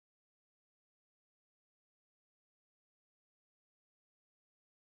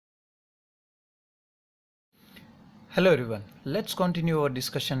Hello everyone, let's continue our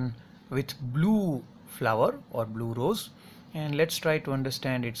discussion with blue flower or blue rose, and let's try to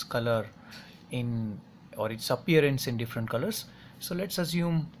understand its color in or its appearance in different colors. So let's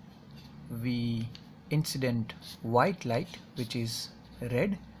assume we incident white light, which is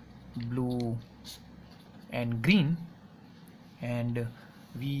red, blue and green, and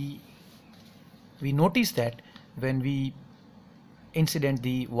we notice that when we incident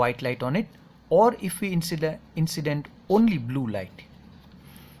the white light on it, or if we incident only blue light,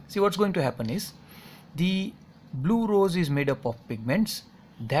 see what's going to happen is the blue rose is made up of pigments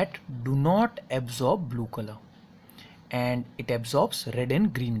that do not absorb blue color, and it absorbs red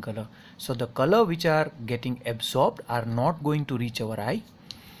and green color. So the color which are getting absorbed are not going to reach our eye.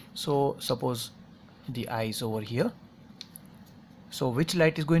 So suppose the eye is over here, so which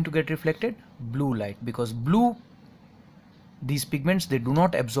light is going to get reflected? Blue light, because blue, these pigments, they do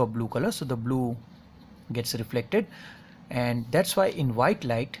not absorb blue color, so the blue gets reflected, and that's why in white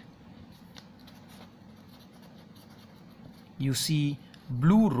light you see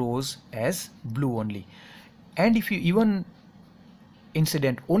blue rose as blue only. And if you even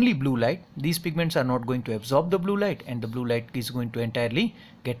incident only blue light, these pigments are not going to absorb the blue light, and the blue light is going to entirely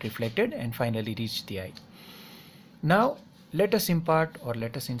get reflected and finally reach the eye. Now let us impart or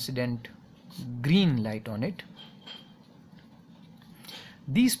let us incident green light on it.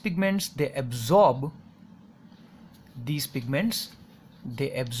 These pigments, they absorb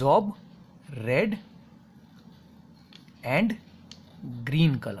red and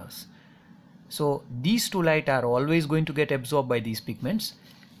green colors. So these two light are always going to get absorbed by these pigments.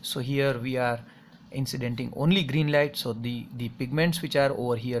 So here we are incidenting only green light, so the pigments which are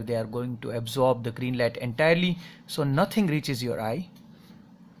over here, they are going to absorb the green light entirely, so nothing reaches your eye,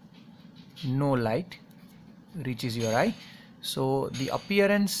 no light reaches your eye. So the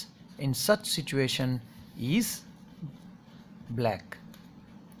appearance in such situation is black.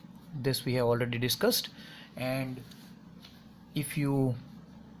 This we have already discussed. And if you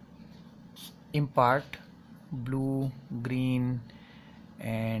impart blue, green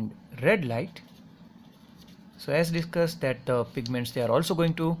and red light, so as discussed that the pigments, they are also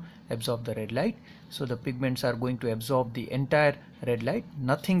going to absorb the red light, so the pigments are going to absorb the entire red light,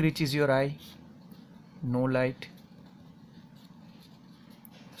 nothing reaches your eye, no light.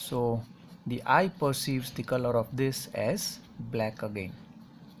 So the eye perceives the color of this as black again.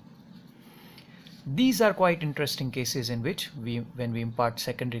 These are quite interesting cases in which when we impart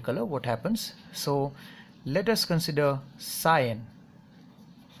secondary color, what happens. So let us consider cyan.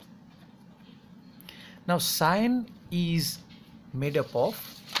 Now cyan is made up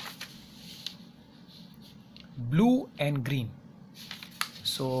of blue and green,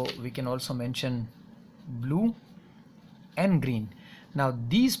 so we can also mention blue and green. Now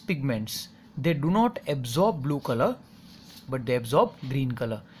these pigments, they do not absorb blue color, but they absorb green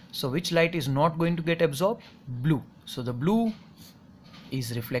color. So which light is not going to get absorbed? Blue. So the blue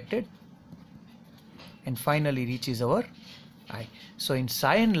is reflected and finally reaches our eye. So in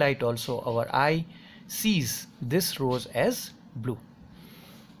cyan light also our eye sees this rose as blue.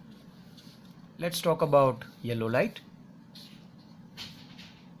 Let's talk about yellow light.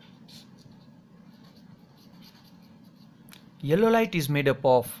 Yellow light is made up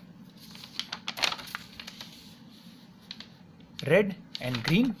of red and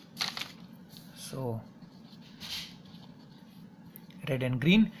green. So red and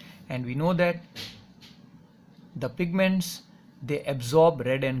green, and we know that the pigments, they absorb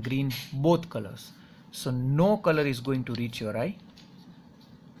red and green both colors, so no color is going to reach your eye.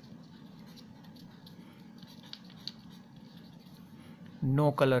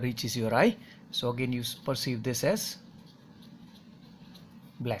 No color reaches your eye, so again you perceive this as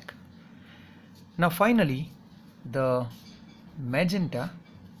black. Now finally the magenta.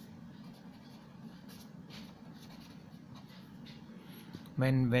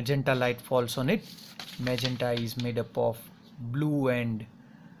 When magenta light falls on it, magenta is made up of blue and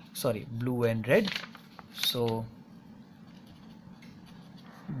red. So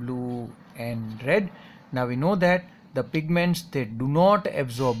blue and red. Now we know that the pigments, they do not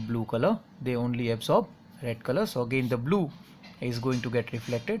absorb blue color, they only absorb red color. So again the blue is going to get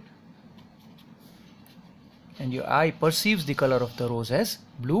reflected, and your eye perceives the color of the rose as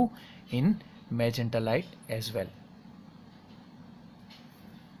blue in magenta light as well.